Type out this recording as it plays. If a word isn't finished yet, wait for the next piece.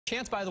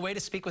Chance, by the way, to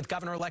speak with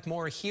Governor-elect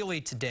Maura Healey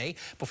today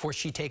before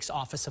she takes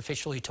office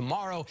officially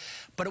tomorrow.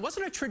 But it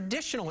wasn't a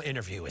traditional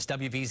interview, as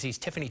WBZ's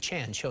Tiffany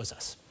shows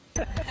us.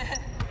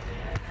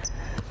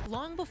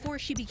 Long before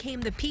she became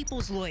the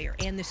people's lawyer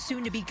and the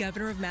soon-to-be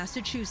governor of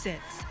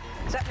Massachusetts.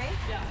 Is that me?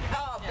 Yeah.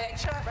 Oh, big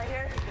shot right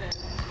here.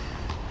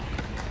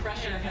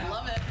 Pressure. I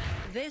love it.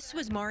 This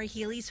was Maura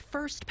Healey's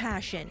first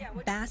passion,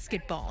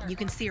 basketball. You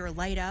can see her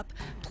light up,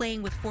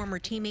 playing with former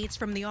teammates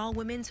from the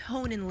all-women's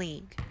Honan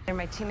League. They're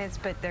my teammates,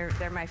 but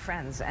they're my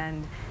friends,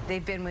 and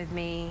they've been with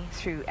me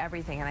through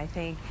everything. And I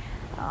think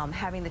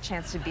having the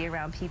chance to be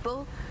around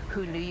people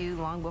who knew you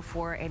long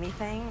before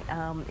anything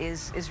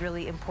is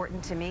really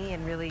important to me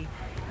and really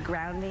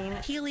grounding.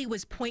 Healey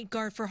was point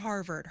guard for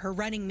Harvard. Her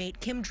running mate,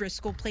 Kim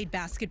Driscoll, played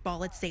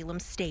basketball at Salem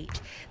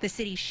State, the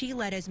city she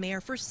led as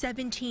mayor for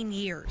 17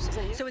 years.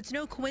 So it's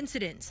no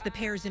coincidence the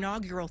pair's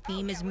inaugural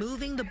theme is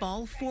moving the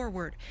ball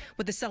forward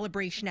with a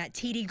celebration at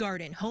TD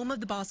Garden, home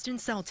of the Boston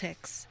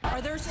Celtics.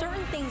 Are there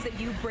certain things that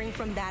you bring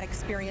from that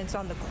experience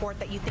on the court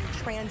that you think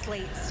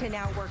translates to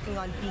now working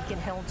on Beacon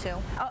Hill too?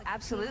 Oh,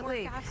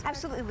 absolutely.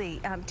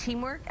 Absolutely.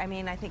 Teamwork. I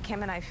mean, I think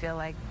Kim and I feel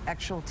like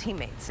actual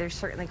teammates. There's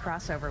certainly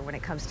crossover when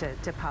it comes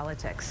to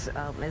politics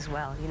as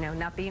well. You know,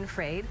 not being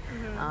afraid,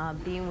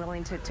 being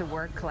willing to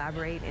work,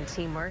 collaborate, and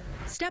teamwork.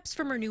 Steps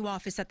from her new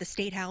office at the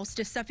State House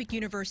to Suffolk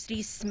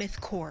University's Smith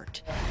Court.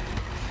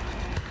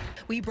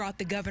 We brought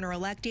the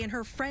governor-elect and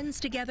her friends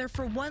together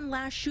for one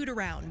last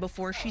shoot-around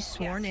before she's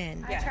sworn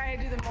in. I try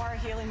to do the Maura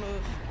Healey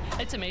move.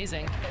 It's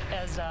amazing.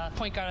 As a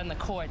point guard on the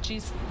court,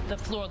 she's the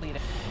floor leader.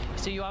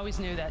 So you always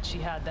knew that she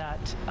had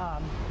that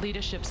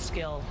leadership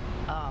skill,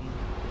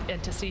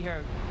 and to see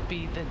her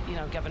be the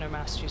governor of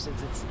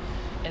Massachusetts,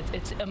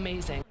 it's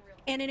amazing.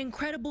 And an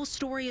incredible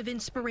story of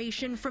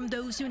inspiration from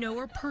those who know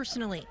her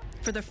personally.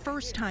 For the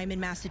first time in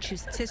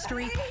Massachusetts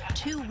history,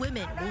 2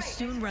 women will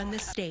soon run the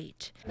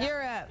state.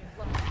 You're up.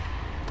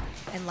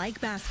 And like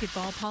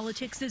basketball,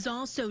 politics is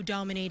also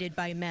dominated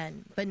by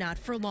men, but not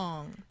for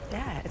long.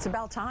 Yeah, it's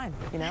about time,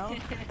 you know?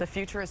 The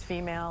future is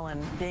female,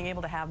 and being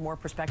able to have more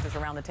perspectives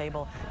around the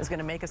table is going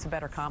to make us a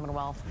better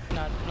Commonwealth.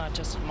 Not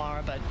just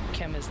Maura, but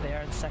Kim is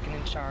there and second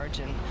in charge,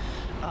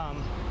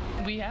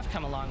 and we have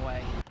come a long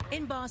way.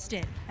 In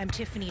Boston, I'm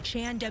Tiffany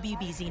Chan,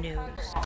 WBZ News.